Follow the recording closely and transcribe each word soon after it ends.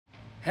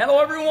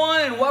Hello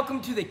everyone and welcome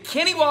to the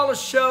Kenny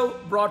Wallace Show,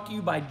 brought to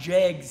you by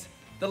JEGS,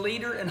 the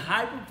leader in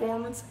high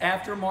performance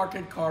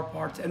aftermarket car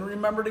parts. And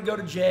remember to go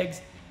to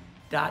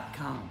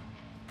jegs.com.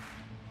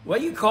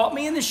 Well, you caught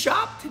me in the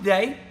shop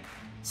today.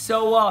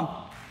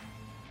 So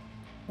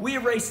we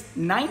have raced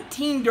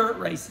 19 dirt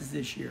races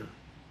this year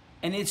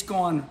and it's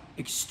gone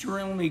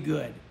extremely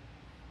good.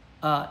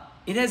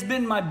 It has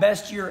been my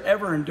best year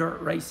ever in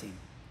dirt racing.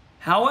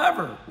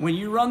 However, when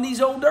you run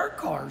these old dirt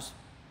cars,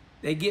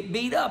 they get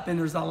beat up and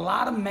there's a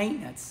lot of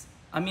maintenance.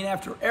 I mean,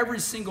 after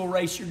every single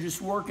race, you're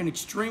just working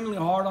extremely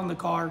hard on the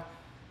car,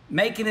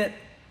 making it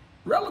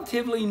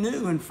relatively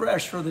new and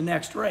fresh for the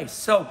next race.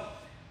 So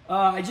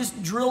I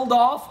just drilled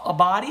off a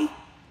body.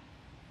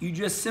 You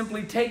just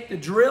simply take the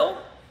drill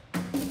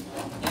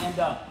and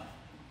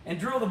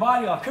drill the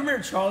body off. Come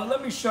here, Charlie,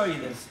 let me show you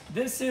this.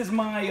 This is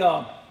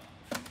my,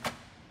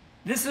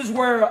 this is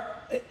where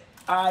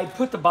I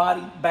put the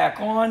body back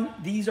on.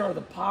 These are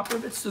the pop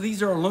rivets. So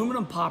these are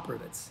aluminum pop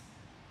rivets.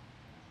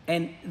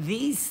 And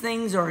these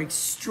things are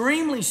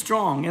extremely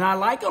strong. And I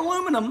like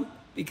aluminum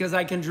because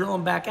I can drill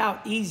them back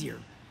out easier.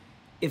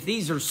 If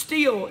these are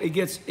steel, it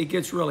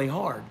gets really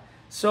hard.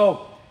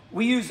 So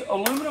we use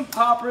aluminum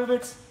pop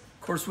rivets.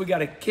 Of course, we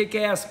got a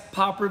kick-ass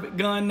pop rivet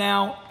gun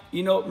now.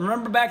 You know,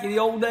 remember back in the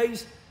old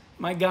days?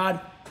 My God,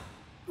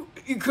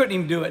 you couldn't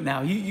even do it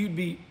now. You'd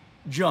be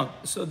junk.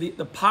 So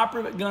the pop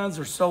rivet guns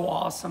are so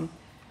awesome.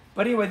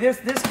 But anyway,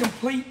 this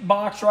complete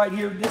box right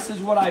here, this is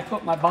what I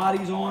put my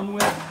bodies on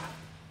with.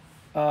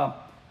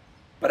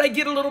 But I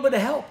get a little bit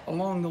of help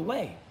along the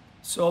way.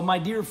 So my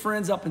dear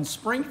friends up in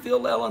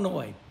Springfield,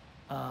 Illinois,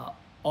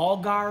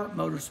 Allgar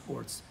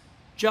Motorsports,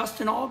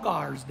 Justin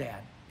Allgar's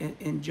dad.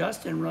 And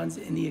Justin runs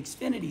in the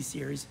Xfinity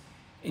series,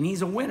 and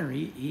he's a winner.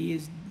 He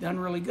has done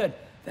really good.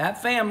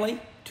 That family,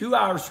 2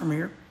 hours from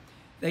here,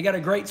 they got a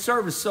great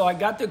service. So I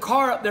got the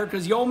car up there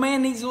because the old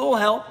man needs a little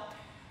help.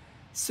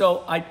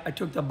 So I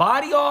took the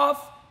body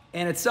off,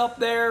 and it's up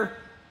there,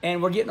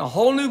 and we're getting a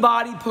whole new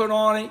body put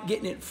on it,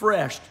 getting it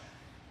fresh.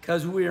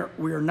 Because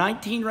we're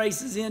 19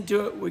 races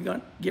into it. We're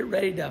going to get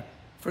ready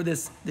for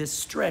this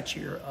stretch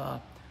here.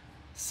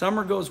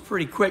 Summer goes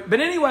pretty quick. But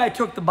anyway, I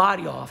took the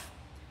body off.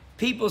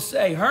 People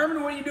say,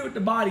 Herman, what do you do with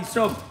the body?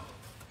 So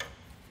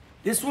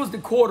this was the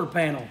quarter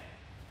panel.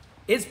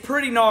 It's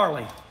pretty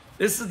gnarly.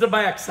 This is the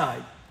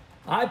backside.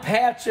 I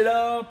patch it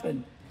up,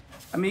 and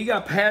I mean, you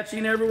got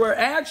patching everywhere.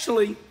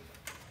 Actually,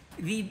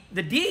 the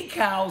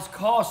decals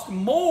cost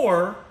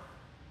more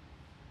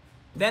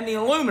than the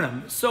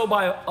aluminum. So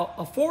by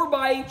a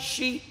 4x8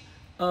 sheet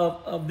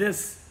of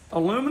this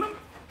aluminum,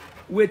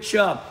 which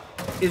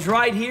is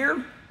right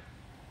here.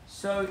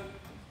 So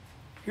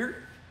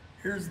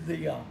here's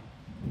the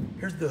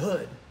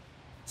hood.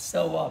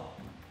 So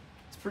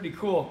it's pretty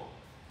cool.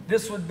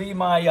 This would be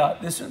my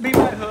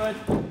hood.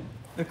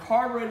 The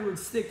carburetor would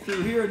stick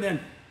through here, and then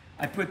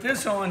I put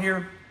this on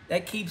here.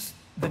 That keeps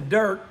the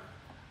dirt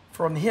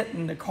from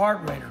hitting the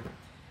carburetor.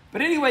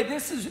 But anyway,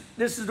 this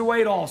is the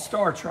way it all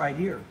starts right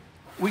here.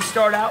 We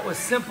start out with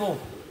simple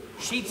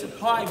sheets of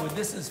plywood.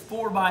 This is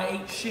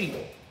 4x8 sheet.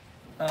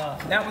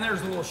 That one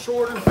there's a little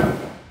shorter,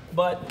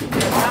 but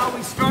that's how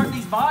we start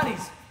these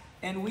bodies.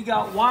 And we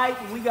got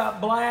white and we got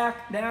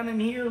black down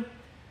in here.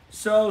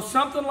 So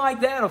something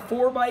like that, a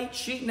 4x8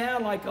 sheet now,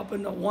 like up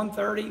in the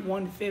 $130,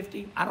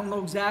 $150. I don't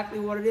know exactly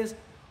what it is.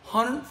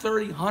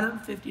 $130,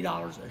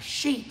 $150 a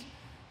sheet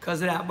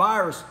because of that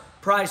virus.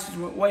 Prices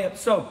went way up.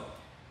 So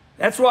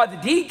that's why the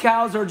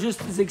decals are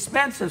just as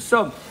expensive.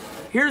 So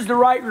here's the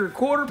right rear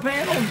quarter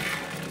panel.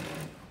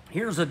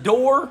 Here's a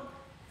door.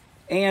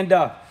 And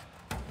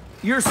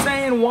you're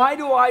saying, why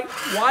do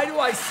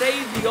I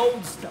save the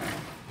old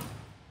stuff?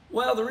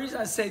 Well, the reason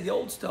I save the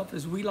old stuff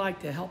is we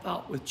like to help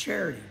out with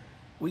charity.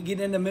 We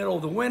get in the middle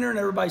of the winter and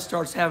everybody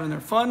starts having their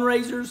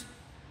fundraisers.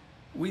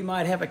 We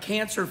might have a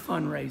cancer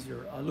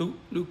fundraiser, a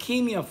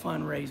leukemia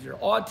fundraiser,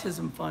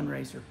 autism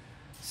fundraiser.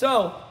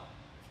 So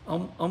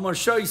I'm going to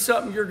show you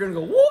something. You're going to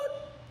go,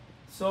 what?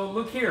 So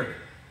look here.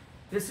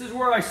 This is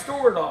where I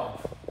store it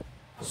all.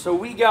 So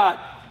we got,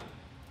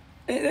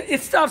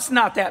 stuff's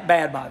not that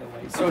bad, by the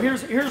way. So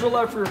here's a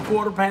left rear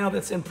quarter panel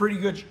that's in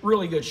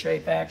really good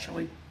shape,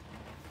 actually.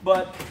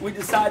 But we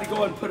decided to go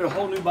ahead and put a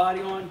whole new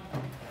body on.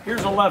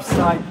 Here's a left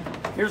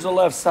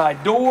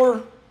side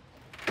door.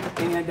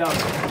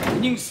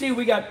 And you can see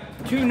we got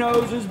two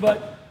noses,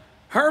 but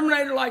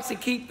Herminator likes to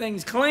keep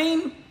things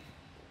clean.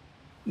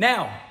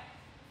 Now,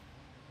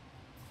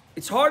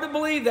 it's hard to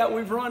believe that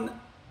we've run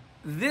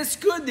this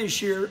good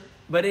this year,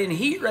 but in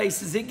heat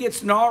races, it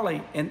gets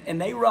gnarly,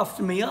 and they roughed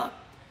me up.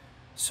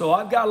 So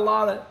I've got a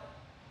lot of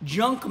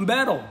junk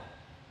metal,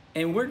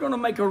 and we're going to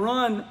make a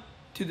run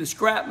to the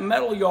scrap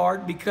metal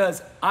yard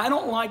because I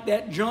don't like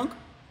that junk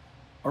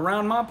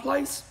around my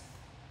place.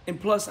 And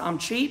plus, I'm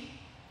cheap.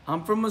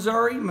 I'm from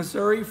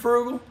Missouri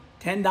frugal.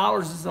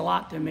 $10 is a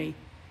lot to me.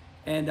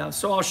 And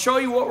so I'll show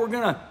you what we're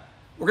gonna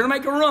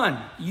make a run.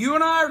 You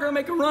and I are gonna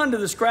make a run to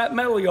the scrap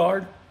metal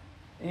yard.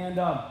 And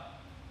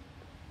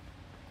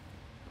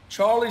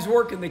Charlie's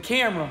working the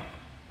camera.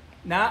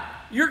 Now,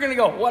 You're gonna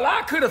go, well,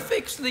 I could have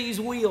fixed these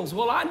wheels.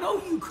 Well, I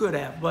know you could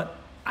have, but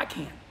I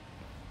can't.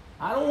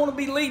 I don't want to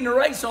be leading a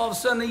race, all of a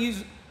sudden they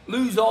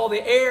lose all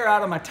the air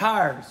out of my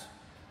tires.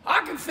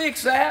 I can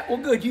fix that. Well,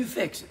 good, you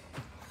fix it.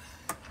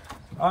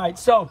 All right,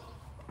 so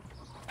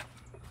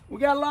we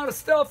got a lot of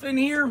stuff in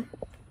here.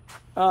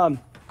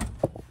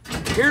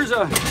 Here's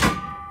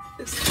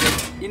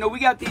you know, we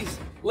got these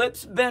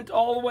lips bent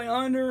all the way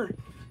under.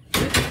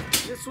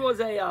 This was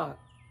a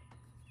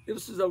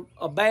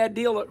bad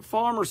deal at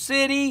Farmer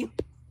City,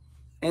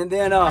 and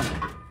then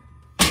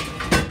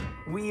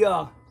we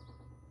got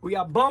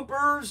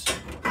bumpers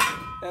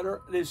that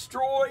are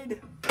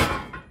destroyed.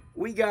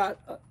 We got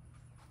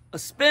a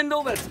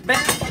spindle that's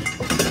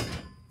bent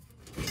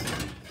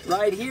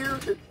right here.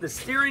 The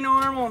steering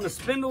arm on the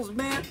spindle's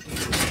bent.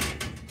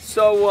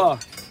 So,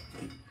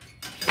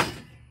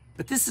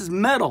 but this is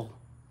metal.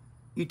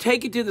 You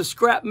take it to the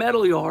scrap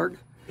metal yard,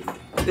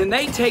 then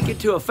they take it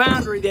to a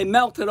foundry, they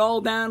melt it all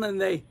down, and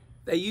they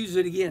use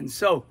it again.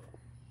 So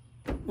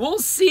we'll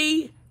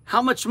see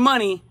how much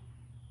money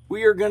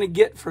we are gonna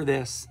get for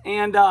this.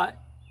 And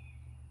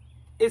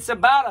it's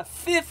about a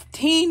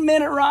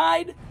 15-minute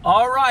ride.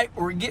 All right,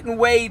 we're getting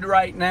weighed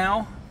right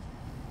now.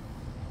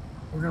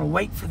 We're gonna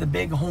wait for the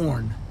big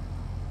horn.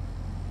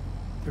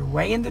 They're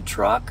weighing the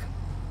truck,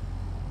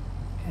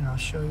 and I'll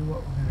show you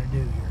what we're gonna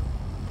do here.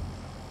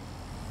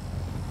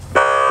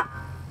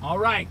 All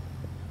right.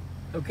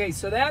 Okay,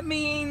 so that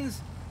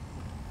means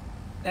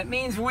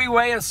we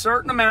weigh a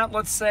certain amount,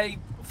 let's say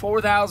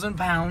 4,000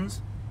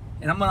 pounds,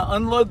 and I'm gonna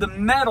unload the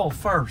metal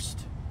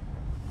first.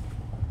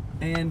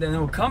 And then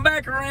we'll come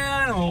back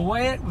around and we'll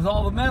weigh it with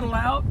all the metal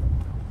out.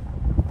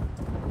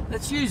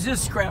 Let's use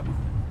this scrap.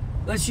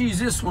 Let's use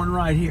this one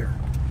right here.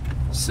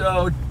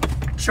 So,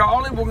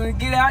 Charlie, we're gonna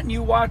get out and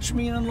you watch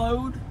me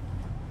unload.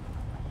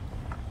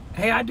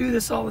 Hey, I do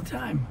this all the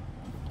time.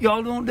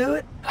 Y'all don't do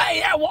it? Hey,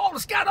 yeah,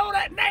 Wallace got all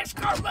that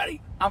NASCAR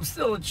money. I'm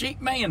still a cheap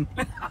man.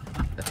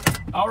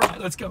 All right,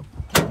 let's go.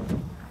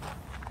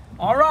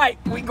 All right,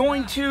 we're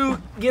going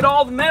to get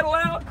all the metal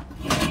out.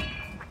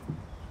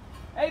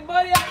 Hey,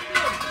 buddy, how you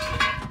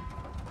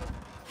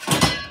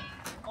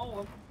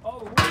doing? All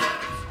the wheels.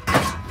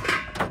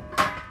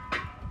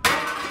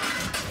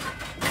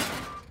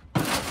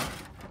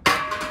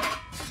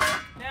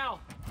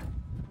 Now,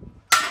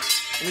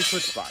 let me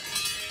switch spots.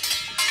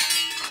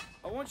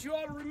 I want you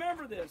all to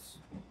remember this.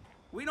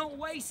 We don't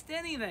waste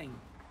anything.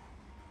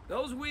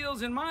 Those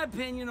wheels, in my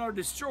opinion, are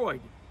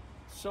destroyed.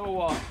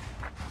 So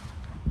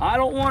I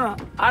don't wanna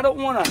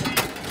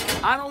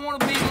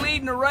be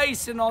leading a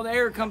race and all the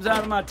air comes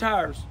out of my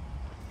tires.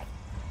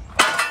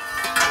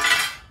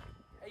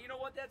 Hey, you know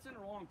what? That's in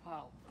the wrong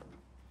pile.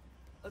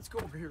 Let's go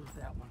over here with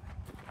that one.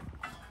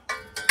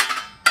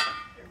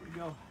 There we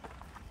go.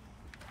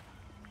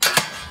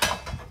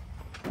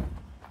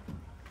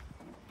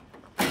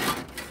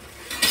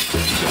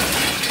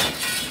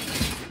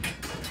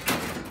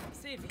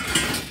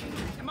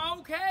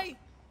 Okay.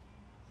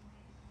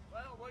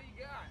 Well, what do you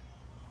got?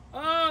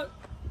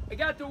 I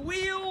got the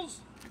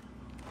wheels,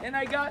 and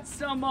I got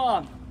some.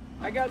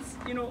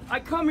 You know, I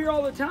come here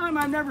all the time.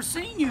 I've never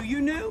seen you. You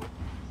knew?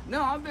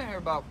 No, I've been here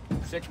about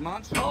 6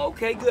 months. Oh,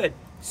 okay, good.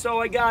 So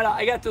I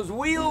got those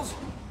wheels.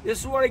 This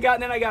is what I got,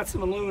 and then I got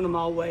some aluminum.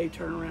 I'll weigh.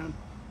 Turn around.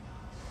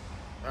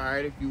 All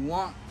right, if you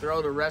want,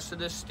 throw the rest of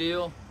this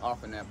steel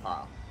off in that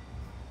pile.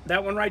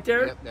 That one right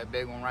there? Yep, that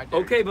big one right there.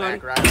 Okay, buddy.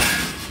 Back right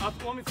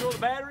Want me to throw the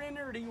battery in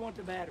there, or do you want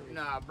the battery?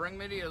 Nah, bring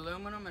me the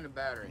aluminum and the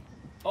battery.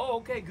 Oh,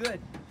 okay, good.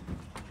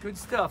 Good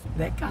stuff.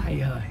 That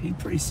guy, he's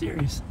pretty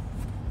serious.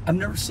 I've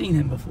never seen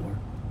him before.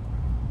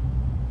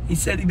 He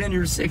said he'd been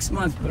here 6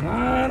 months, but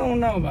I don't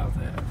know about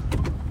that.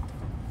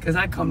 Because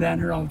I come down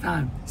here all the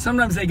time.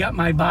 Sometimes they got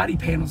my body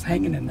panels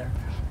hanging in there.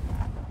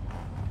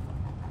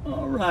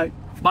 All right.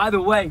 By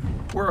the way,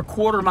 we're a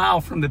quarter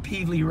mile from the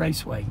Peevely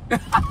Raceway. All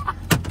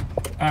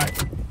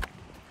right.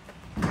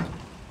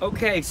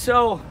 Okay,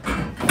 so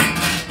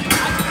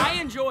I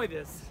enjoy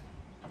this.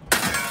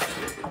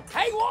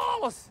 Hey,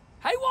 Wallace!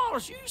 Hey,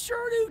 Wallace, you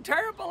sure do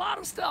tear up a lot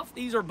of stuff.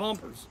 These are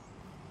bumpers.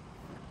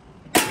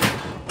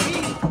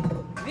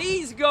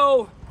 These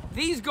go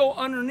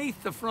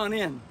underneath the front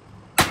end.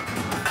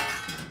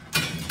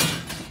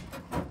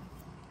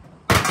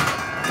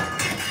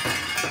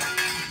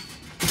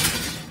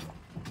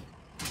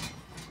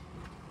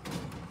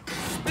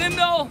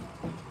 Spindle,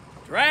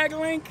 drag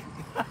link.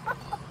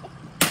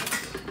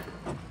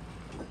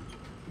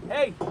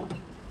 Hey,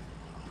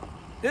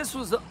 this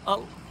was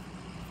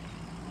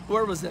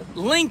where was it?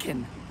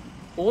 Lincoln,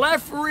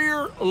 left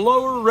rear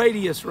lower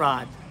radius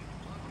rod.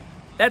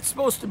 That's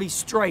supposed to be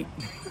straight.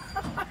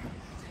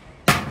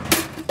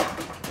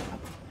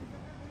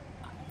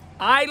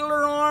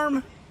 Idler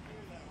arm.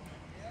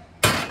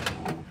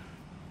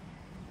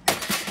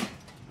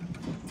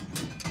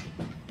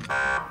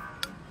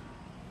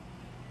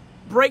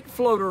 Brake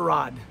floater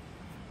rod.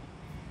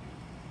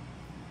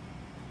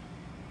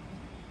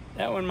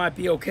 That one might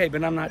be okay,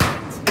 but I'm not.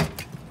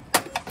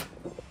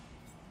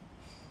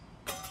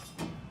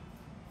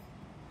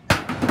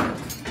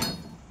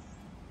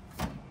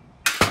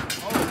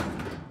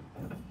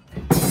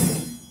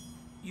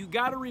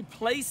 to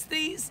replace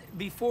these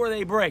before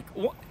they break.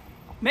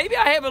 Maybe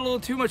I have a little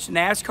too much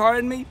NASCAR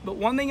in me, but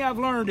one thing I've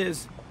learned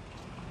is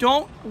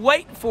don't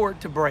wait for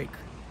it to break.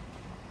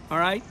 All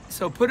right,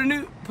 so put a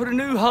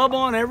new hub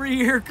on every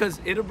year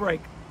because it'll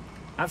break.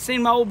 I've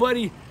seen my old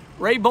buddy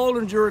Ray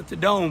Bollinger at the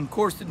Dome. Of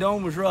course, the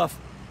Dome was rough.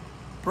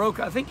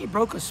 I think he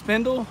broke a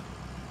spindle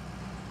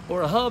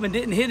or a hub and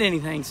didn't hit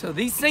anything. So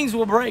these things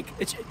will break.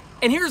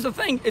 And here's the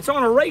thing, it's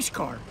on a race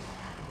car.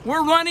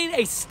 We're running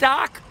a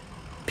stock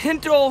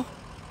Pinto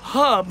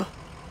hub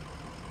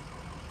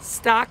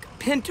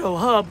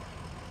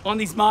on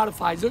these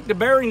modifieds. Look, the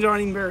bearings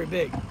aren't even very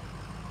big.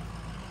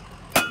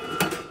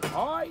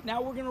 All right,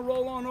 now we're gonna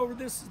roll on over.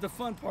 This is the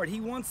fun part.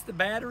 He wants the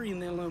battery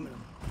and the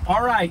aluminum.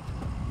 All right,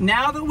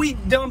 now that we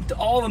dumped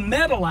all the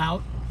metal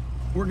out,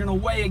 we're gonna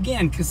weigh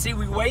again. Cause see,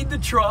 we weighed the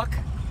truck.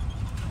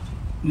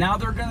 Now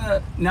they're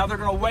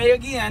gonna weigh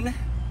again,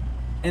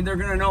 and they're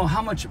gonna know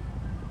how much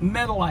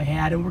metal I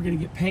had, and we're gonna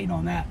get paid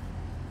on that.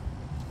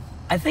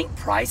 I think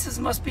prices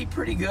must be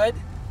pretty good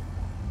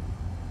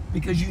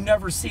because you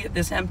never see it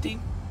this empty.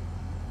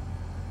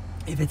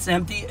 If it's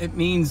empty, it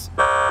means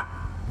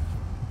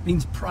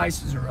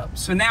prices are up.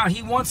 So now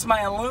he wants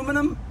my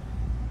aluminum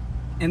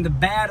and the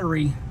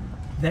battery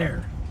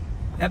there.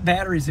 That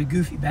battery is a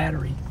goofy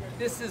battery.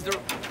 This is the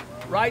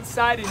right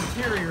side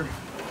interior.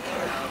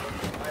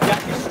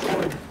 Got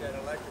destroyed.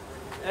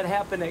 That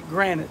happened at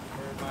Granite.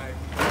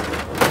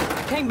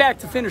 Came back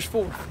to finish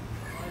fourth.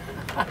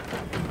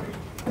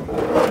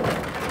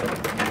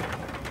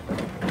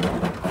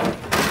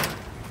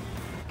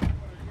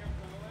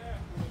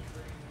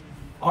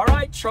 All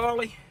right,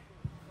 Charlie.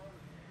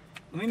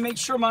 Let me make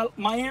sure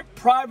my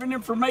private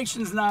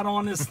information's not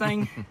on this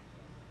thing.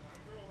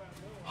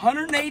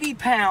 180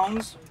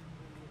 pounds.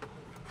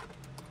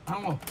 I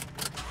don't know.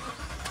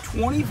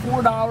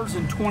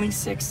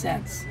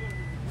 $24.26.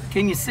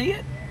 Can you see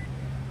it?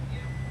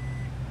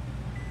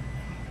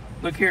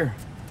 Look here.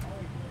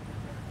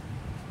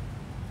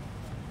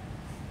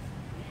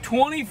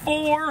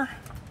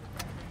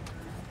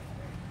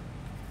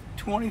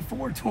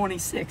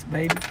 24.26,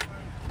 baby.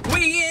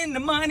 We in the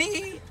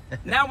money.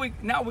 Now we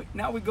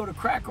go to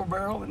Cracker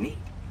Barrel and eat.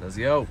 Let's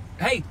go.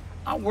 Hey,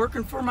 I'm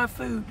working for my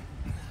food.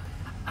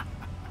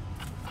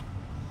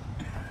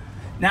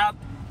 Now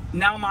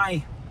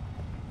my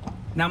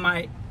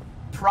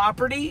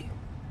property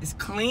is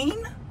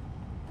clean,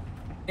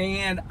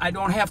 and I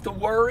don't have to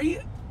worry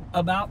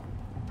about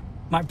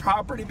my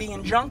property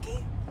being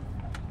junky.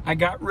 I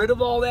got rid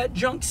of all that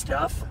junk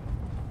stuff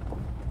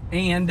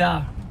and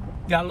got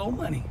a little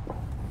money.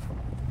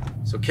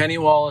 So Kenny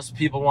Wallace,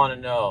 people want to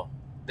know,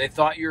 they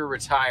thought you were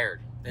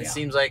retired. It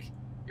seems like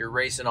you're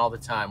racing all the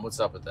time. What's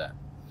up with that?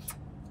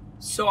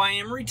 So I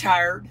am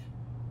retired,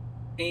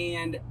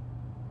 and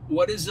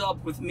what is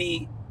up with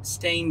me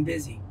staying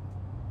busy?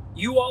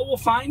 You all will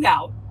find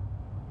out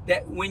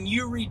that when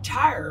you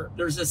retire,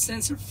 there's a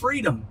sense of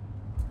freedom.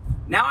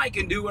 Now I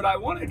can do what I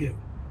want to do.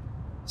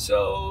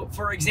 So,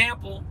 for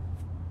example,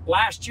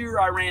 last year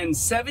I ran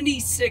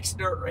 76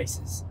 dirt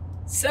races.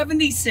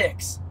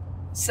 76.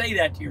 Say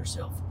that to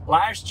yourself.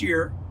 Last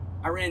year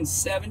I ran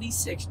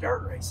 76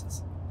 dirt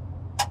races.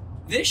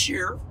 This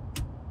year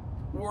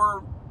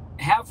we're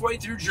halfway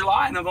through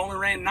July and I've only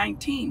ran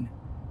 19.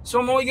 So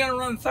I'm only going to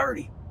run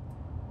 30.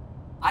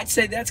 I'd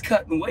say that's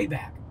cutting way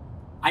back.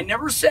 I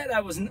never said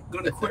I was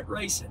going to quit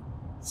racing.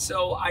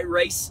 So I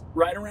race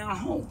right around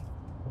home.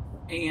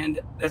 And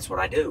that's what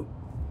I do.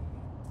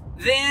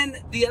 Then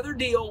the other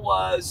deal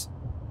was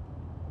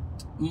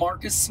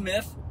Marcus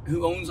Smith,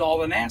 who owns all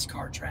the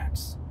NASCAR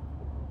tracks.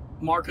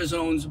 Marcus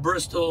owns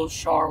Bristol,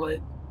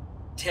 Charlotte,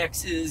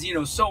 Texas, you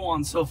know, so on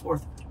and so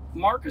forth.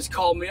 Marcus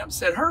called me up and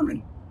said,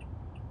 Herman,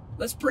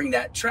 let's bring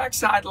that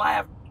trackside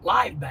live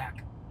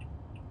back.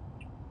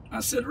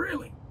 I said,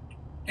 really?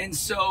 And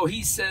so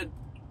he said,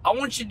 I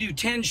want you to do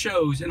 10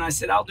 shows. And I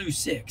said, I'll do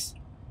 6.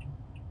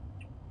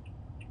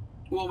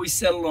 Well, we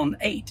settled on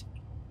 8.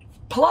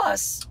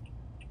 Plus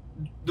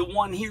the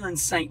one here in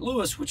St.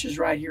 Louis, which is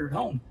right here at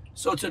home.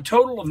 So it's a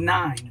total of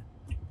 9.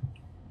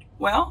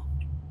 Well,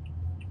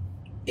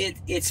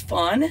 it's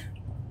fun.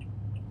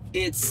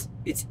 It's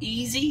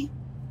easy.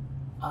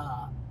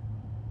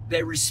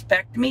 They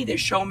respect me. They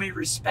show me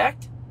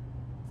respect.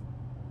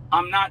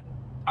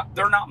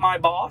 They're not my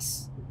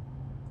boss.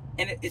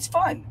 And it's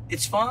fun.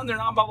 It's fun. They're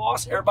not my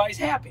boss. Everybody's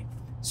happy.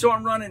 So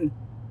I'm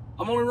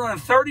only running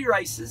 30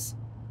 races.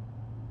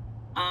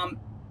 I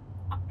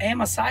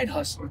am a side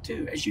hustler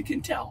too, as you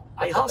can tell.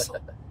 I hustle.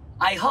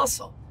 I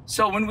hustle.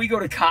 So when we go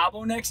to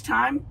Cabo next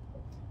time,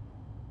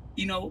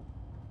 you know,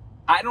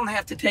 I don't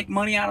have to take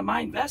money out of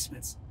my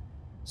investments.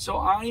 So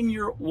I'm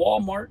your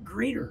Walmart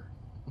greeter.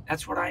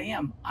 That's what I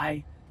am.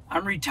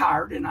 I'm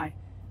retired, and I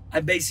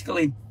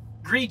basically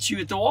greet you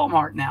at the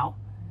Walmart now,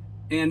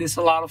 and it's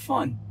a lot of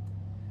fun.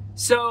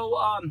 So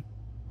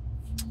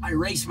I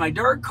race my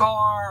dirt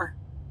car.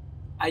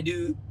 I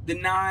do the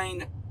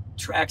 9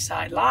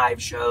 trackside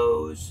live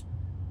shows,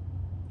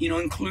 you know,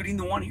 including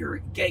the one here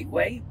at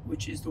Gateway,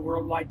 which is the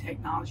Worldwide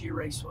Technology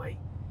Raceway.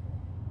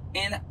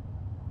 And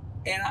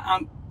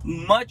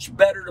much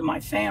better to my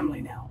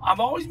family now. I've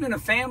always been a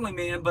family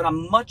man, but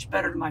I'm much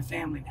better to my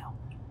family now.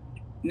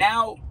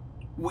 Now,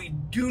 we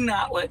do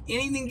not let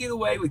anything get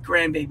away with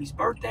grandbabies'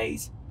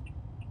 birthdays.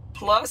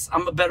 Plus,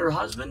 I'm a better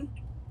husband.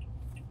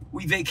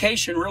 We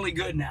vacation really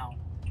good now.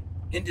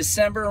 In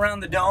December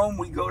around the Dome,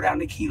 we go down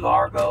to Key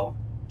Largo.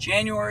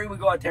 January, we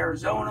go out to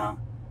Arizona.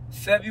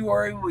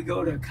 February, we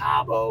go to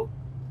Cabo.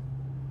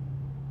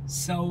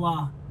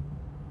 So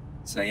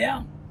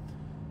yeah.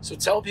 So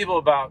tell people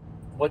about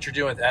what you're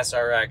doing with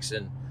SRX,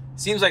 and it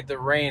seems like the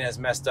rain has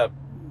messed up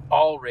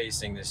all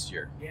racing this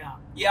year.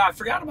 Yeah, I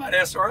forgot about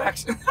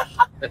SRX.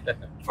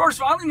 First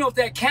of all, I don't even know if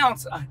that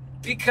counts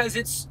because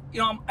it's,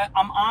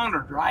 I'm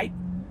honored, right?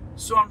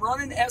 So I'm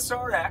running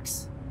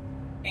SRX,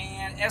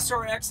 and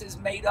SRX is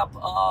made up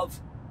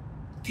of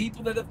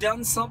people that have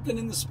done something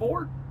in the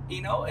sport,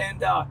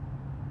 and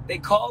they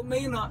called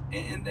me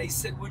and they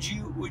said, would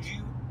you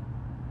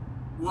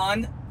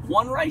run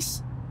one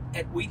race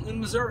at Wheatland,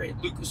 Missouri,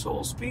 at Lucas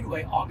Oil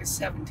Speedway, August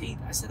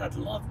 17th. I said, I'd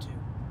love to,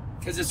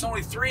 because it's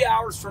only 3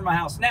 hours from my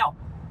house. Now,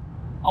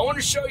 I want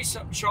to show you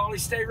something, Charlie.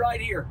 Stay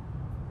right here.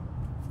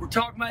 We're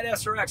talking about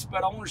SRX,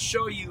 but I want to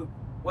show you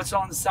what's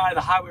on the side of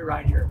the highway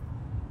right here.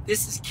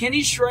 This is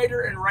Kenny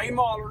Schrader and Ray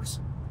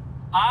Mahler's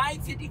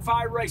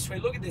I-55 Raceway.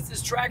 Look at this.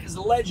 This track is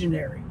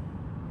legendary.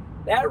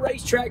 That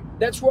racetrack,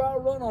 that's where I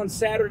run on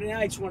Saturday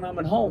nights when I'm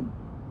at home.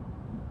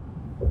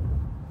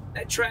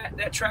 That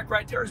track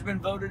right there has been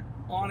voted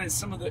on as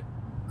some of the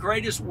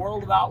greatest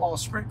World of Outlaw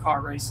sprint car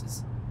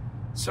races.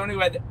 So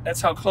anyway, that's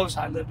how close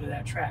I live to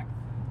that track.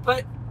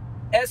 But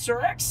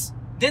SRX,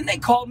 then they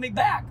called me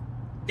back.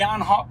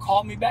 Don Hawk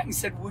called me back and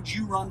said, would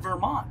you run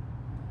Vermont?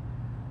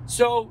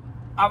 So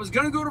I was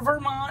going to go to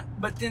Vermont,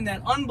 but then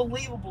that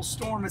unbelievable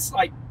storm, it's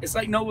like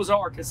Noah's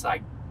Ark. It's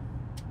like,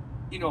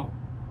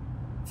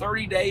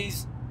 30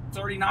 days,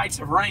 30 nights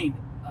of rain.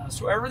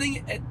 So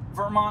everything at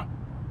Vermont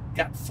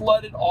got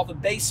flooded, all the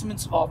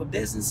basements of all the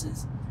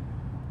businesses.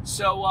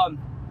 So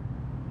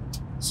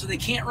they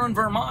can't run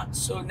Vermont.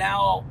 So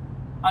now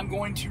I'm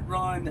going to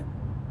run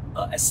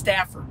at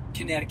Stafford,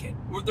 Connecticut.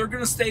 They're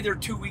going to stay there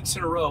 2 weeks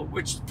in a row,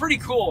 which is pretty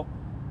cool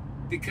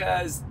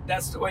because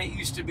that's the way it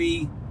used to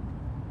be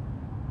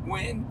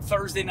when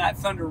Thursday Night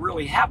Thunder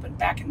really happened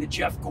back in the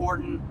Jeff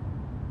Gordon,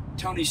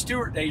 Tony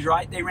Stewart days,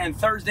 right? They ran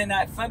Thursday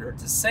Night Thunder at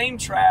the same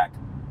track,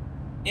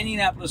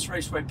 Indianapolis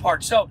Raceway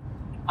Park. So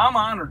I'm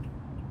honored.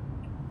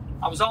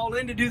 I was all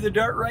in to do the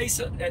dirt race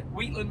at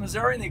Wheatland,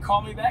 Missouri, and they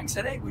called me back and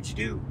said, hey, would you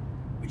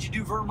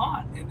do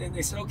Vermont? And then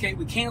they said, okay,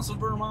 we canceled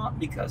Vermont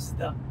because of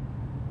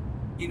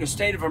the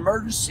state of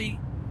emergency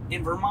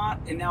in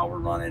Vermont, and now we're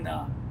running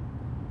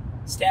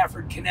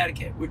Stafford,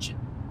 Connecticut, which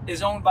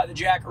is owned by the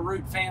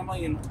Jackaroot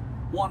family and a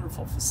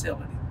wonderful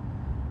facility.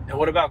 And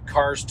what about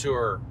Cars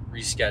Tour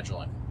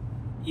rescheduling?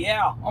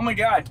 Yeah. Oh my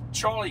God,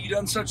 Charlie, you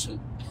done such a.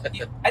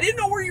 I didn't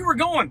know where you were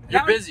going.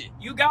 You're busy.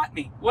 You got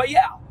me. Well,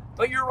 yeah,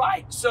 but you're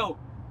right. So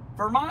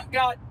Vermont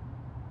got,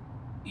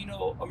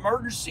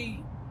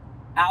 emergency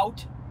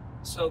out,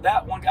 so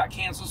that one got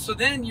canceled. So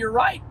then you're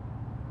right.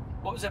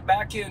 What was it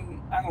back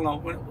in? I don't know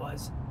when it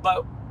was,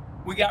 but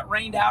we got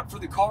rained out for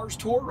the Cars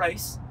Tour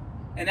race,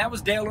 and that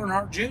was Dale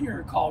Earnhardt Jr.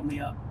 who called me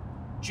up.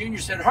 Jr.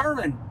 said,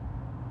 Herman,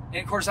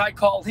 and of course I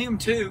called him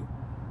too.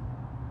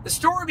 The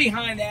story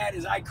behind that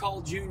is I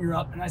called Junior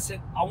up and I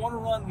said, I want to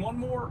run one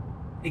more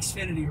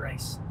Xfinity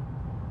race.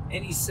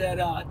 And he said,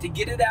 to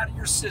get it out of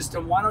your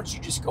system, why don't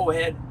you just go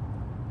ahead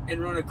and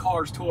run a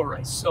Cars Tour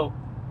race? So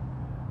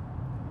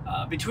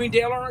between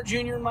Dale Earnhardt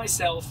Jr. and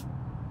myself,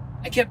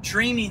 I kept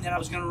dreaming that I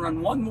was going to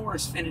run one more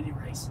Xfinity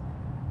race.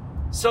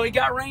 So he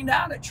got rained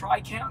out at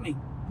Tri-County.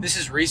 This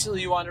is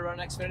recently you wanted to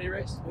run an Xfinity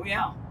race? Oh,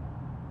 yeah.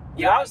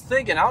 Yeah, I was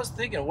thinking,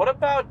 what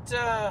about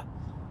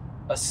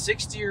a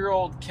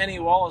 60-year-old Kenny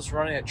Wallace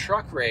running a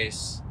truck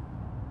race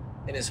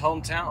in his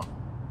hometown?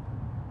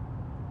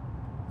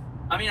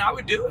 I mean, I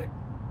would do it.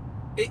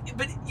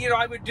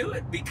 I would do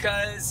it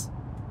because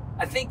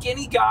I think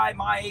any guy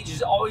my age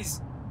has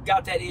always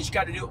got that itch,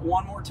 got to do it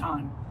one more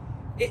time.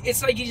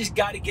 It's like you just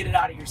got to get it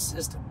out of your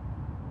system.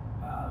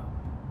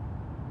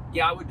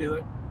 Yeah, I would do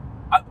it.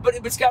 But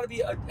it's got to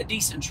be a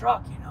decent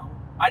truck,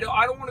 I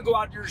don't want to go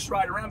out there just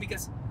ride around,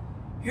 because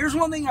here's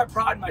one thing I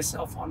pride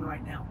myself on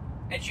right now.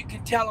 As you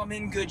can tell, I'm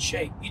in good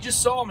shape. You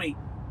just saw me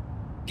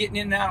getting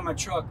in and out of my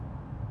truck.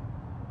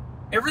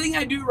 Everything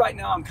I do right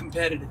now, I'm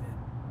competitive in.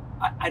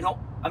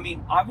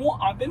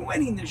 I've been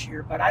winning this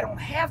year, but I don't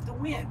have to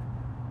win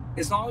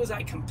as long as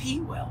I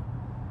compete well.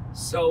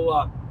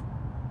 So,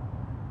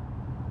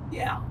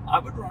 yeah, I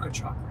would run a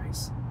truck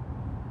race.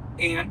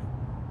 And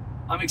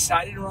I'm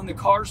excited to run the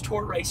Cars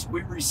Tour race.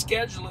 We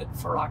reschedule it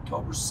for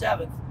October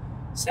 7th,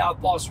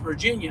 South Boston,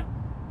 Virginia.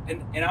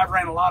 And I've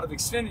ran a lot of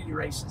Xfinity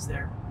races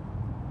there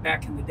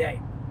back in the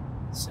day.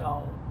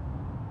 So,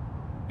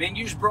 man,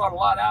 you just brought a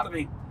lot out of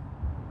me.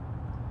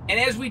 And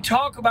as we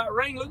talk about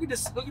rain, look at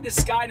this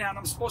sky now. And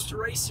I'm supposed to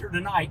race here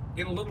tonight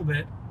in a little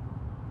bit.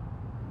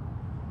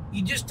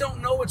 You just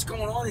don't know what's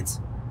going on. It's,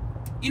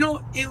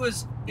 it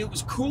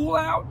was cool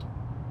out,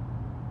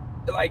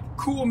 like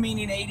cool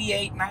meaning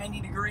 88,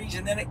 90 degrees.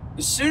 And then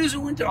as soon as it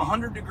went to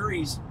 100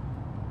 degrees,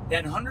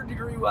 that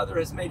 100-degree weather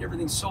has made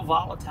everything so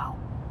volatile.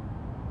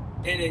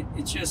 And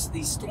it's just,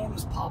 these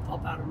storms pop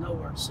up out of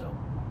nowhere. So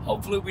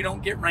hopefully we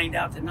don't get rained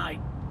out tonight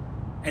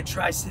at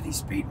Tri-City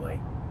Speedway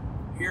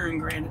here in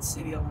Granite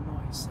City,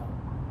 Illinois. So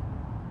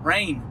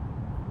rain,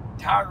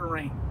 tired of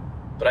rain.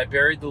 But I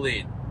buried the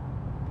lead.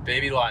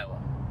 Baby Lila.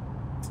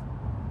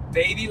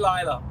 Baby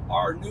Lila,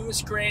 our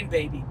newest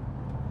grandbaby.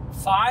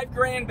 5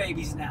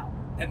 grandbabies now.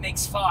 That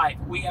makes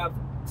 5. We have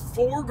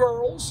 4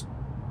 girls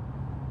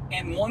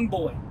and 1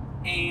 boy.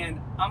 And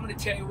I'm going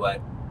to tell you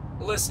what,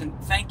 listen,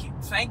 thank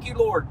you,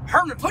 Lord.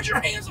 Herman, put your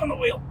hands on the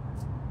wheel.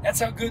 That's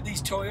how good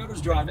these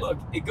Toyotas drive. Look,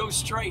 it goes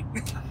straight.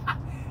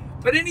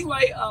 But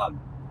anyway,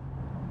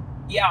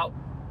 yeah,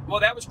 well,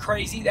 that was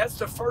crazy. That's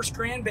the first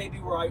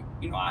grandbaby where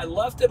I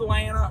left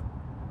Atlanta,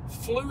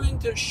 flew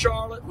into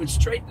Charlotte, went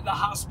straight to the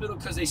hospital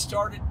because they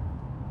started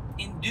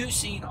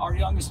inducing our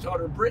youngest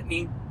daughter,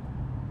 Brittany,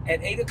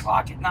 at 8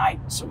 o'clock at night.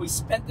 So I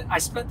spent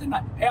the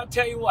night. Hey, I'll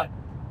tell you what,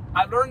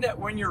 I learned that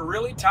when you're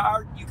really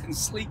tired, you can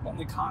sleep on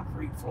the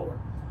concrete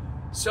floor.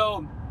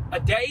 So a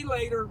day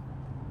later,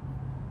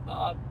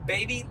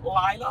 baby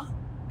Lila,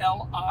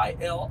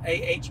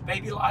 L-I-L-A-H,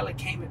 baby Lila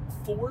came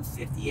at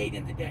 4:58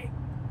 in the day.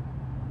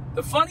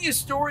 The funniest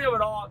story of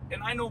it all,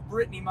 and I know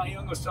Brittany, my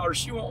youngest daughter,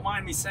 she won't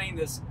mind me saying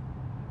this.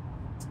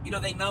 You know,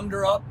 they numbed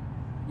her up.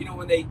 You know,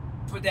 when they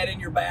put that in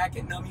your back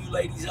and numb you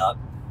ladies up.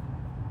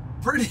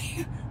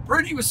 Brittany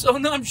was so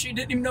numb, she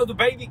didn't even know the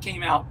baby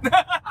came out.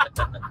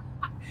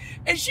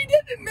 And she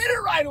didn't admit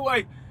it right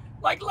away.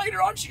 Like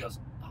later on, she goes,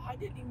 oh, I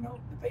didn't even know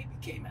the baby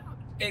came out.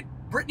 And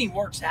Brittany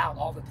works out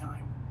all the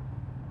time.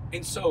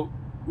 And so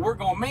we're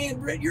going,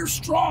 man, Britt, you're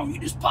strong. You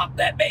just popped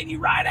that baby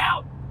right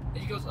out. And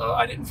he goes, oh,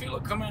 I didn't feel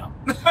it come out.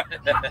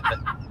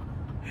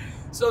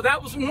 So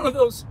that was one of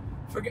those,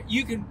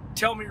 you can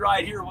tell me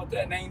right here what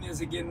that name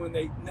is again when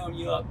they numb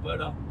you up. But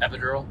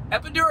Epidural?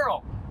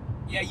 Epidural.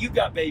 Yeah, you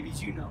got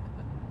babies, you know.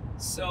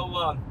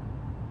 So,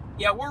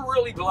 yeah, we're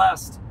really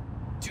blessed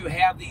to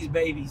have these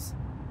babies.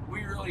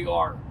 We really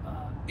are.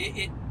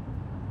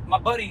 My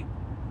buddy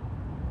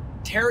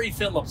Terry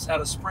Phillips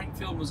out of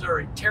Springfield,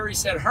 Missouri. Terry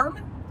said,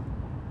 Herman,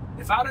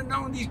 if I'd have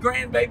known these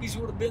grandbabies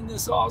would have been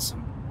this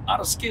awesome, I'd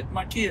have skipped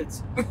my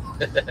kids.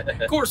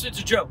 Of course, it's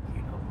a joke,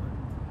 you know.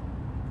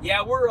 But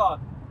yeah, we're.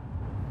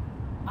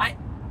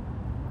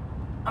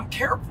 I'm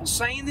careful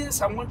saying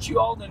this. I want you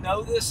all to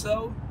know this,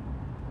 though.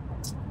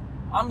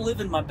 I'm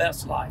living my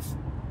best life,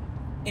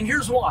 and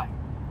here's why: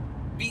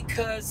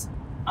 because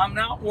I'm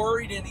not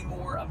worried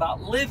anymore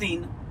about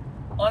living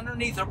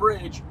underneath a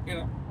bridge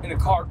in a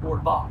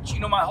cardboard box. You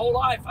know, my whole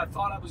life I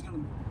thought I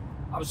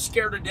was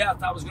scared to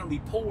death I was gonna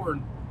be poor,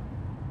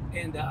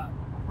 and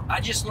I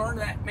just learned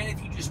that, man,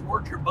 if you just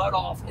work your butt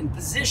off and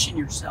position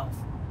yourself,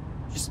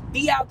 just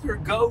be out there,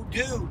 go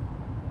do.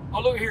 Oh,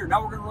 look here,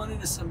 now we're gonna run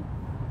into some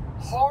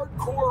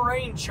hardcore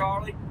rain,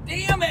 Charlie.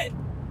 Damn it!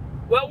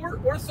 Well,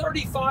 we're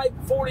 35,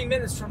 40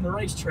 minutes from the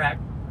racetrack.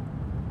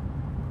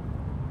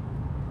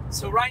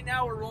 So right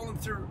now we're rolling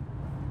through.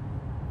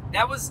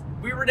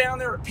 We were down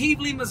there at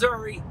Peebly,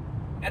 Missouri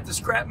at the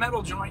scrap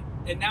metal joint,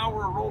 and now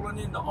we're rolling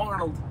into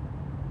Arnold,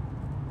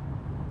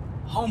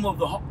 home of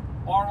the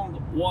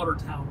Arnold water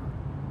tower.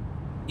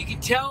 You can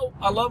tell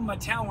I love my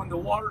town when the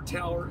water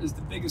tower is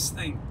the biggest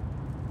thing.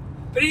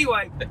 But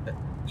anyway,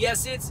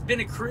 yes, it's been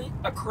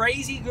a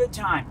crazy good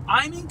time.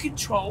 I'm in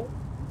control.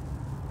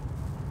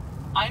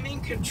 I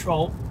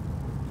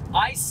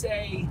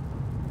say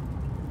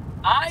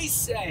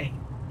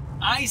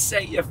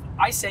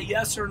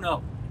yes or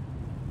no.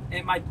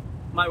 And my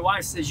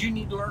wife says, you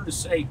need to learn to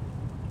say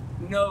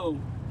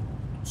no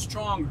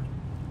stronger.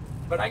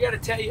 But I got to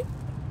tell you,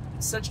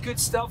 such good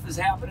stuff is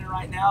happening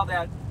right now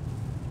that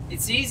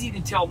it's easy to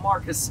tell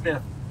Marcus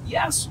Smith,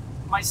 yes,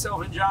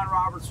 myself and John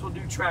Roberts will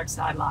do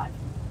Trackside Live.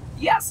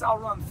 Yes, I'll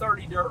run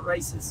 30 dirt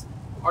races.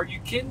 Are you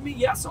kidding me?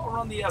 Yes, I'll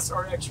run the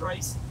SRX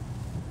race.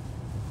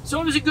 So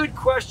it was a good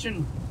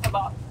question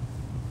about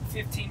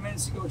 15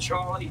 minutes ago,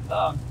 Charlie.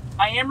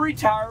 I am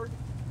retired,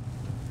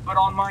 but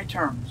on my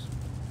terms.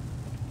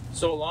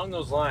 So along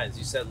those lines,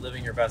 you said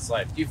living your best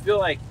life. Do you feel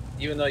like,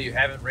 even though you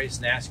haven't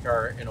raced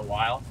NASCAR in a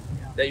while,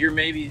 that you're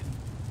maybe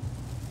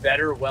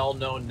better well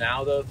known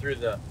now, though, through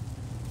the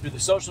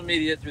social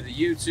media, through the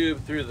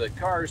YouTube, through the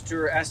Cars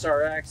Tour,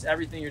 SRX,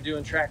 everything you're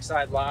doing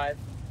Trackside Live?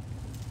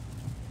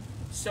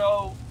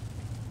 So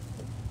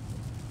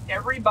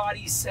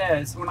everybody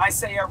says, when I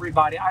say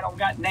everybody, I don't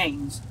got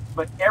names,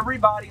 but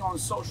everybody on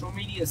social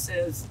media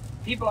says,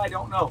 people I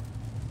don't know,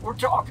 we're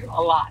talking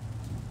a lot.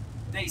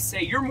 They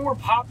say, you're more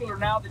popular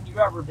now than you've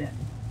ever been.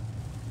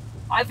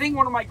 I think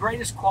one of my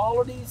greatest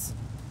qualities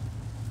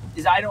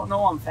is I don't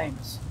know I'm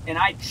famous. And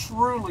I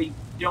truly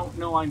don't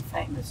know I'm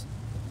famous.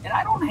 And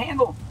I don't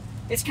handle,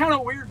 it's kind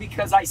of weird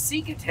because I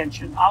seek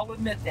attention. I'll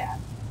admit that.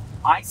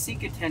 I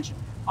seek attention.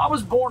 I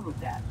was born with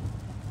that.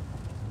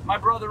 My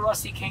brother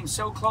Rusty came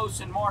so close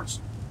in March.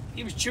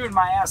 He was chewing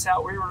my ass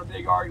out. We were in a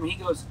big argument.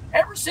 He goes,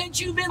 ever since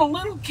you've been a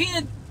little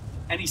kid,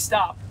 and he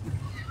stopped.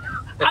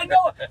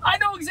 I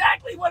know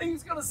exactly what he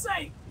was going to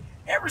say.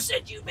 Ever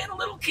since you've been a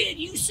little kid,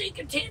 you seek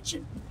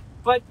attention.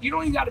 But you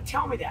don't even got to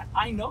tell me that.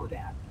 I know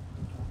that.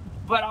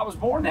 But I was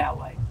born that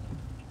way.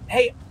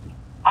 Hey,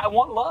 I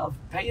want love.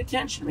 Pay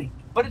attention to me.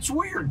 But it's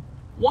weird.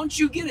 Once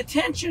you get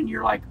attention,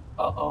 you're like,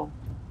 uh-oh.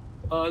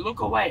 Look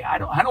away. I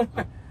don't.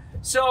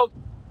 So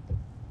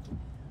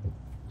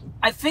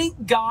I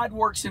think God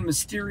works in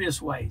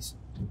mysterious ways.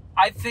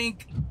 I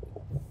think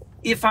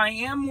if I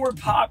am more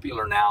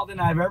popular now than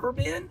I've ever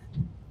been,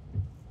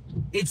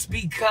 it's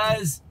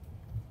because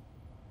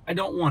I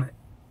don't want it.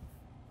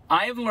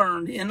 I have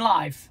learned in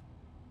life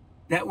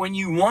that when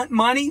you want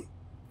money,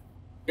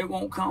 it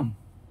won't come.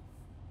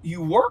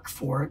 You work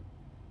for it.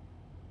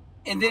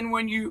 And then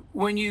when you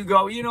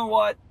go, you know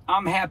what?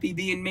 I'm happy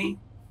being me.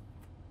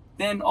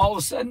 Then all of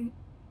a sudden,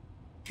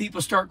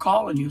 people start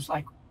calling you. It's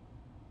like,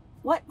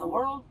 what in the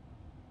world?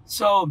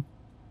 So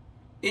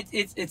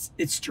it's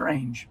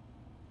strange.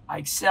 I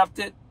accept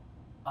it,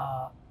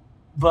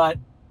 but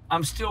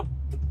I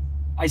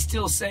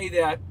still say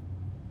that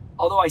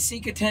although I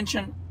seek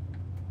attention,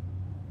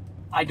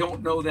 I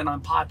don't know that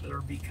I'm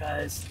popular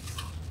because,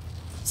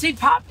 see,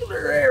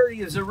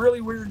 popularity is a really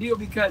weird deal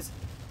because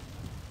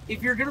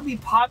if you're going to be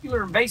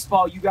popular in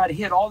baseball, you got to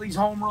hit all these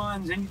home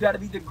runs and you got to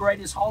be the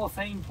greatest Hall of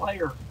Fame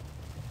player.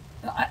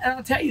 And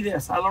I'll tell you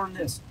this, I learned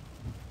this.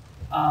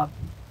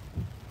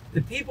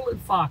 The people at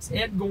Fox,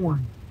 Ed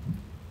Gorn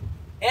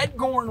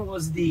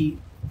was the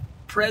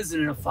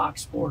president of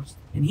Fox Sports,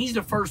 and he's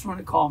the first one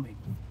to call me.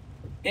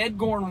 Ed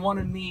Gorn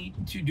wanted me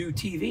to do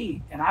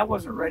TV, and I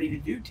wasn't ready to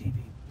do TV.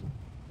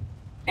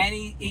 And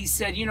he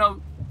said, you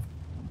know,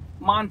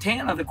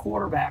 Montana, the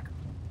quarterback,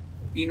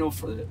 you know,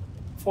 for the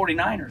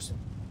 49ers,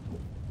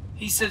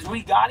 he says,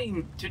 we got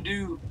him to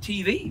do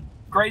TV,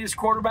 greatest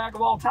quarterback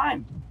of all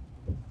time.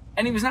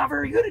 And he was not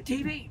very good at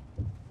TV.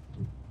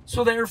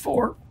 So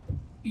therefore,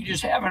 you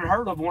just haven't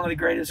heard of one of the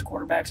greatest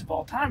quarterbacks of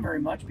all time very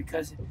much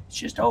because it's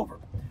just over.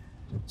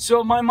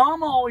 So my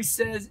mom always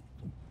says,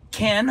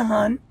 Ken,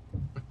 hun,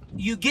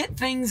 you get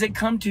things that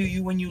come to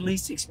you when you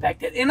least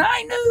expect it. And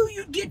I knew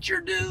you'd get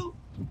your due.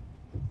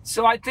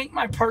 So I think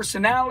my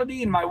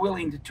personality and my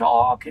willing to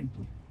talk and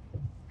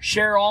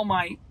share all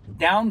my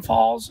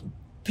downfalls,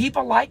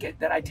 people like it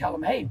that I tell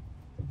them, hey,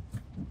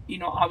 you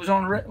know, I was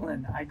on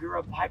Ritalin. I grew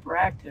up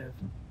hyperactive.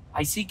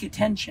 I seek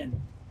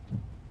attention.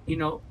 You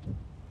know,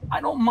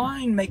 I don't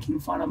mind making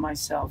fun of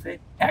myself.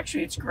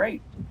 Actually, it's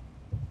great.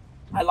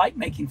 I like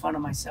making fun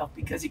of myself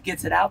because it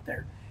gets it out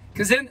there.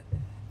 Because then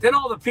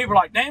all the people are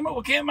like, damn it,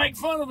 we can't make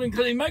fun of him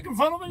because he's making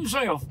fun of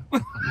himself.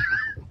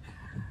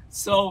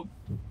 So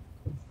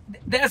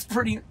that's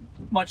pretty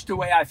much the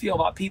way I feel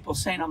about people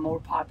saying I'm more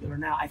popular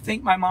now. I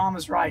think my mom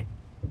is right.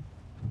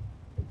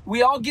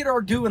 We all get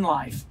our due in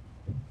life,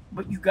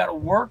 but you got to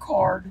work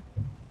hard.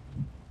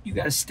 You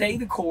got to stay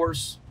the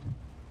course.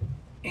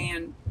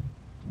 And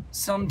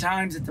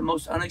sometimes at the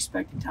most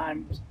unexpected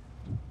times,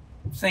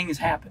 things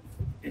happen.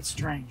 It's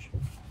strange.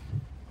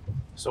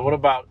 So what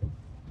about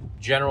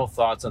general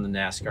thoughts on the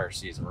NASCAR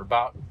season? We're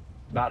about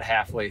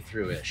halfway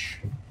through-ish.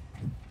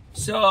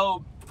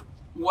 So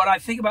what I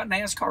think about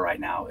NASCAR right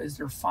now is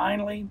they're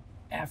finally,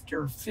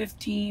 after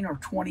 15 or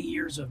 20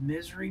 years of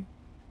misery,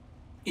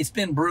 it's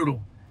been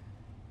brutal.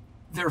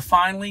 They're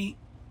finally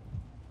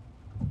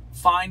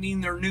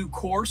finding their new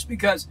course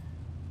because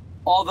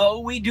although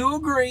we do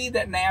agree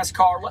that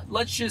NASCAR,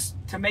 let's just,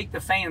 to make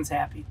the fans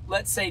happy,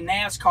 let's say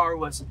NASCAR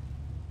was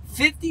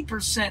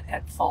 50%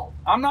 at fault.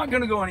 I'm not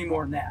going to go any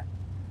more than that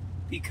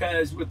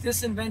because with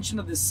this invention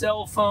of the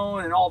cell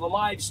phone and all the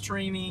live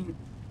streaming,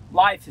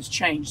 life has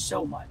changed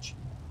so much.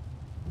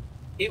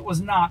 It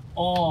was not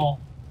all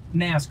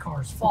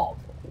NASCAR's fault.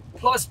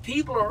 Plus,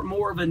 people are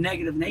more of a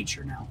negative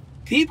nature now.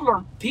 People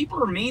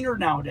are meaner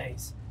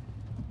nowadays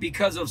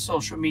because of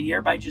social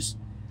media.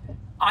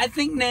 I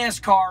think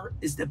NASCAR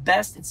is the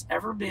best it's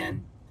ever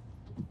been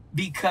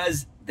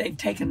because they've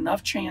taken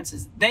enough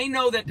chances. They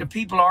know that the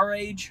people our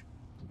age,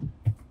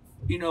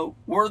 you know,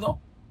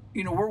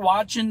 we're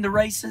watching the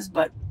races,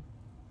 but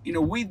you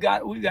know, we've got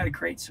to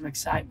create some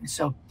excitement.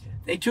 So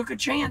they took a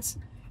chance,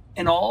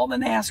 and all the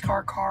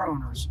NASCAR car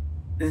owners,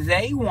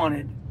 they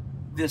wanted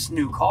this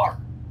new car.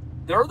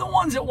 They're the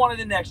ones that wanted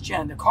the next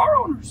gen. The car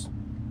owners.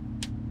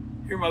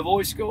 Hear my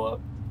voice go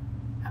up?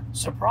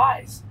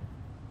 Surprise.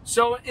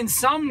 So in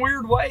some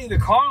weird way, the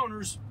car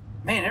owners,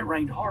 man, it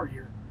rained hard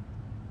here.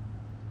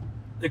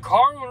 The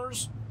car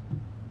owners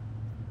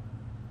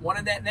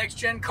wanted that next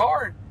gen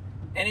car,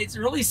 and it's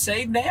really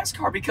saved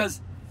NASCAR because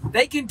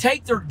they can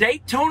take their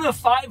Daytona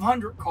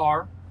 500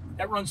 car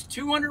that runs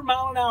 200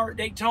 miles an hour at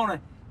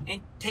Daytona and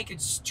take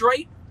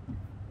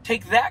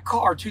that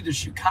car to the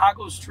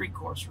Chicago street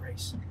course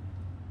race.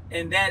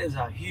 And that is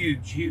a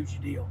huge,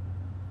 huge deal.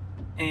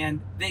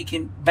 And they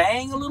can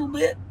bang a little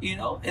bit, you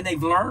know, and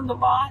they've learned a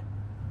lot.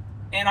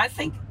 And I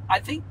think,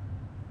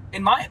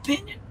 in my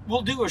opinion,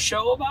 we'll do a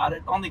show about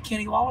it on the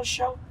Kenny Wallace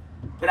show.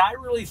 But I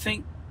really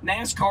think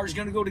NASCAR is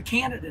going to go to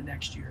Canada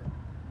next year.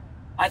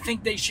 I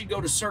think they should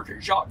go to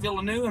Circuit Jacques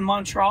Villeneuve in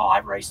Montreal.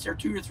 I've raced there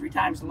 2 or 3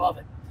 times, love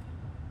it.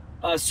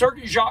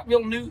 Circuit Jacques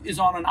Villeneuve is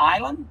on an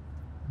island.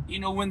 You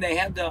know, when they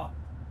had the,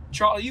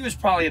 Charlie, you was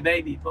probably a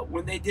baby, but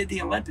when they did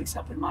the Olympics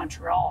up in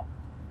Montreal,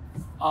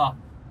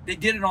 they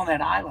did it on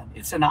that island.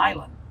 It's an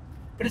island.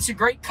 But it's a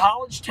great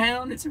college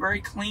town. It's a very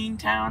clean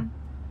town.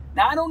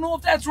 Now, I don't know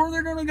if that's where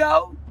they're going to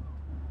go,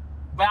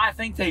 but I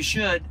think they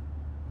should.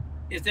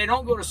 If they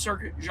don't go to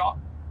Circuit Jacques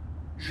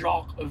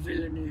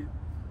Villeneuve,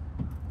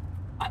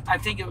 I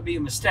think it would be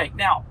a mistake.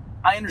 Now,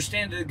 I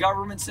understand that the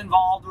government's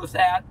involved with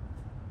that.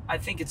 I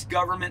think it's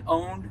government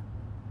owned.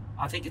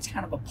 I think it's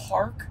kind of a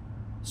park.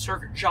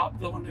 Circuit Jacques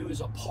Villeneuve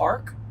is a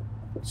park.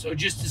 So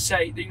just to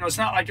say, you know, it's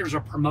not like there's a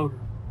promoter.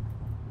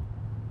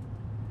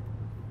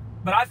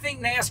 But I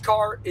think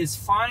NASCAR is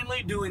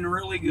finally doing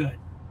really good.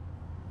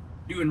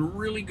 Doing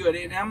really good.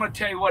 And I'm going to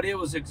tell you what, it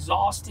was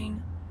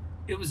exhausting.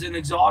 It was an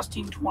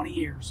exhausting 20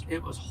 years.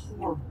 It was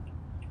horrible.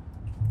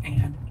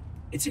 And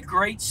it's a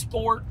great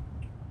sport.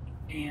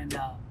 And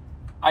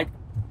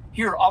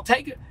I'll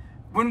take it.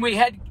 When we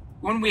had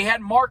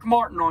Mark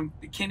Martin on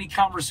the Kenny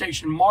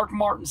Conversation, Mark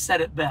Martin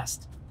said it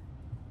best.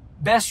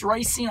 Best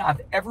racing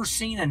I've ever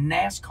seen in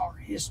NASCAR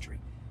history.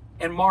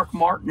 And Mark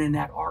Martin in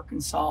that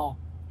Arkansas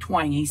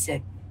twang, he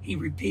said, he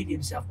repeated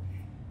himself,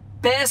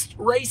 best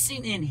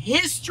racing in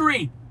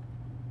history.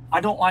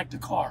 I don't like the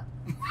car.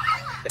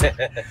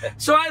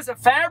 So as a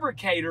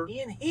fabricator,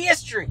 in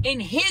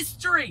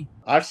history,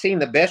 I've seen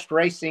the best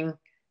racing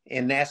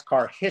in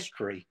NASCAR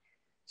history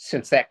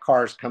since that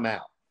car's come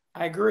out.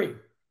 I agree.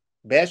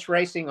 Best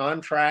racing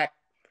on track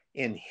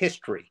in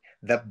history.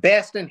 The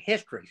best in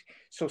history.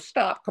 So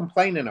stop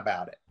complaining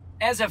about it.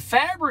 As a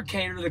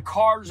fabricator, the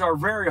cars are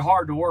very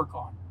hard to work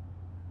on.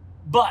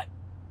 But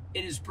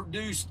it has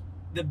produced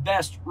the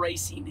best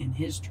racing in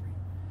history.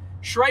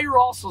 Schrader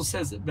also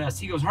says it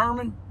best. He goes,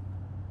 Herman,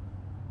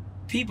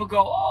 people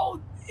go,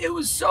 oh, it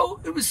was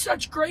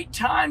such great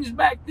times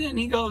back then.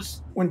 He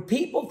goes, when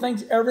people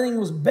think everything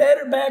was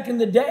better back in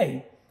the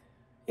day,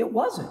 it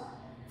wasn't.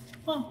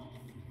 Well,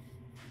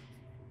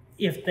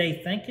 if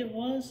they think it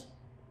was,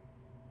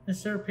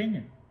 it's their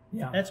opinion.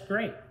 Yeah. That's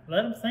great.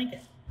 Let them think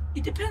it.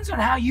 It depends on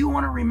how you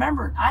want to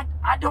remember it.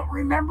 I don't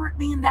remember it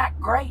being that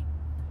great.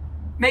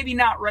 Maybe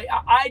not right.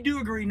 I do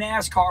agree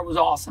NASCAR was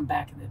awesome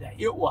back in the day.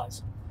 It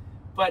was.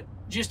 But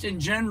just in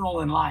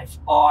general in life,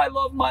 oh, I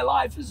loved my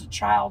life as a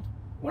child.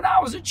 When I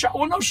was a child,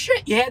 well, no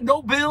shit. You had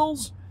no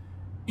bills.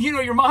 You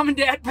know, your mom and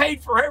dad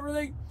paid for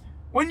everything.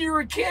 When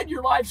you're a kid,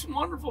 your life's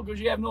wonderful because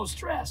you have no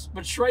stress.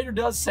 But Schrader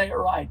does say it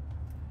right.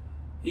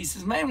 He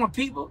says, man, when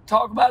people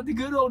talk about the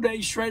good old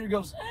days, Schrader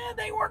goes,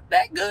 they weren't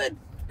that good.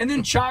 And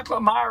then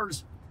Chocolate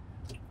Myers,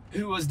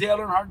 who was Dale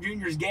Earnhardt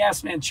Jr.'s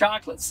gas man,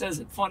 Chocolate says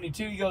it funny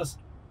too. He goes,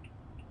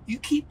 you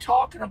keep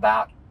talking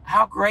about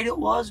how great it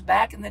was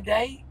back in the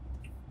day.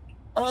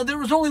 There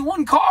was only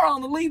one car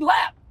on the lead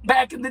lap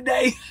back in the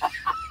day.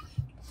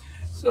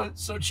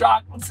 So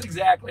Chocolate's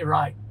exactly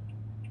right.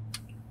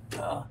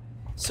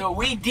 So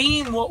we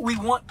deem what we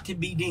want to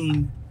be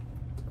deemed,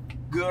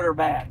 good or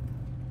bad.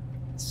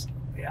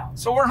 Yeah.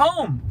 So we're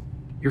home.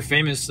 Your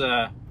famous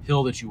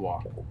hill that you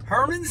walk.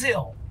 Herman's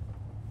Hill.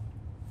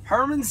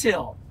 Herman's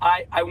Hill.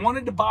 I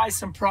wanted to buy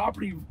some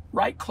property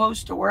right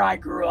close to where I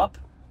grew up.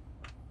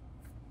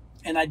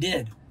 And I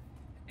did.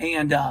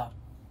 And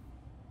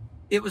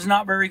it was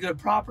not very good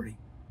property.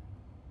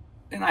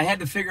 And I had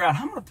to figure out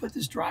how I'm going to put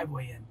this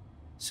driveway in.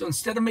 So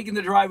instead of making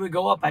the driveway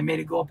go up, I made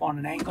it go up on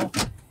an angle.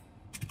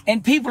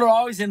 And people are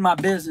always in my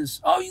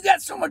business. Oh, you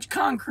got so much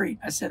concrete.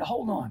 I said,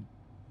 hold on.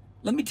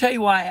 Let me tell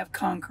you why I have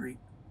concrete.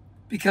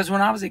 Because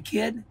when I was a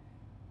kid,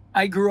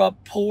 I grew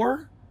up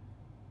poor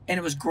and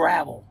it was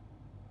gravel.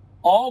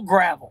 All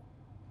gravel.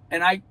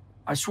 And I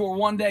swore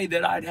one day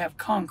that I'd have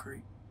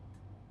concrete.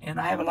 And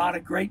I have a lot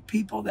of great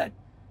people that,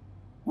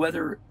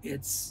 whether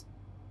it's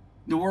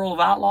the World of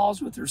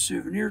Outlaws with their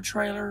souvenir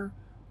trailer,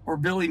 or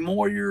Billy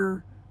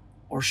Moyer,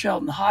 or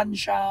Sheldon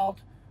Hodenschild,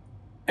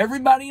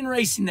 everybody in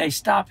racing, they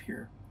stop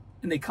here.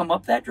 And they come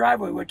up that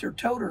driveway with their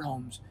toter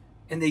homes.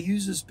 And they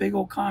use this big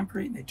old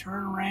concrete and they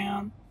turn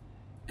around.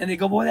 And they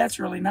go, boy, that's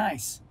really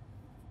nice.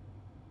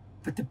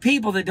 But the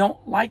people that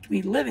don't like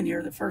me living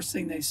here, the first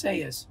thing they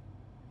say is,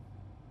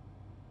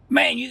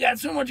 man, you got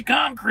so much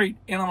concrete.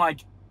 And I'm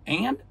like,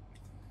 and?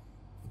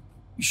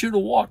 You should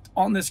have walked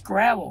on this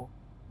gravel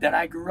that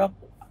I grew up,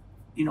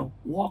 you know,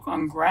 walk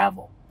on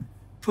gravel.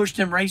 Push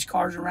them race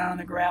cars around on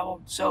the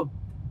gravel. So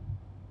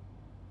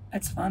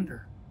that's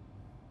thunder.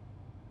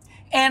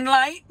 And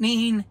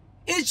lightning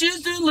is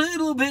just a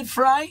little bit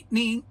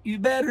frightening. You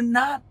better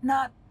not.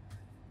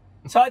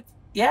 So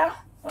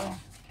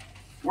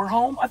we're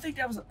home. I think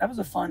that was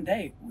a fun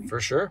day. For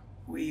sure.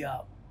 We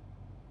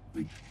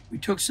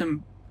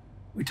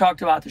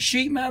talked about the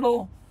sheet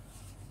metal.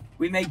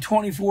 We made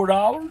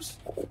 $24.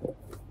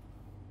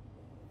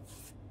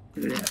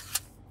 Look at that.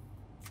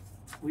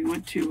 We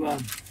went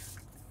to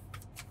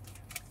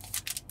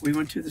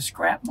the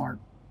scrap mart.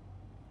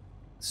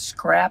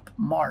 Scrap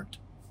mart.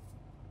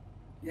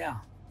 Yeah.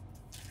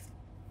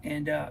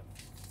 And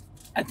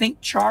I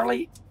think,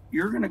 Charlie,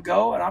 you're going to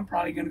go, and I'm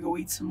probably going to go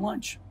eat some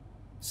lunch.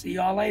 See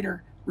y'all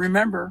later.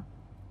 Remember,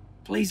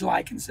 please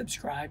like and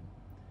subscribe.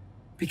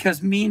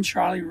 because me and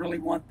Charlie really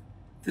want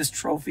this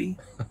trophy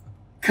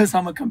because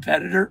I'm a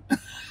competitor.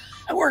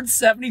 We're at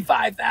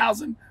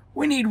 75,000.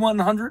 We need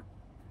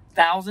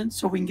 100,000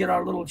 so we can get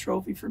our little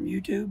trophy from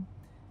YouTube.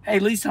 Hey,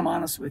 at least I'm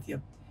honest with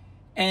you.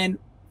 And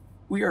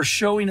we are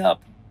showing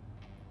up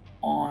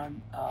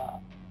on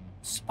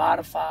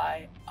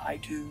Spotify,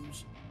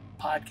 iTunes,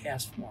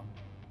 podcast form.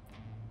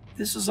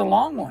 This is a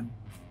long one,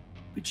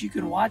 but you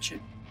can watch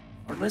it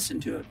or listen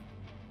to it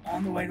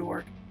on the way to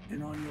work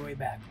and on your way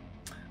back.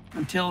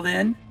 Until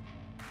then,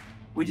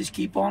 we just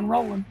keep on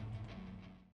rolling.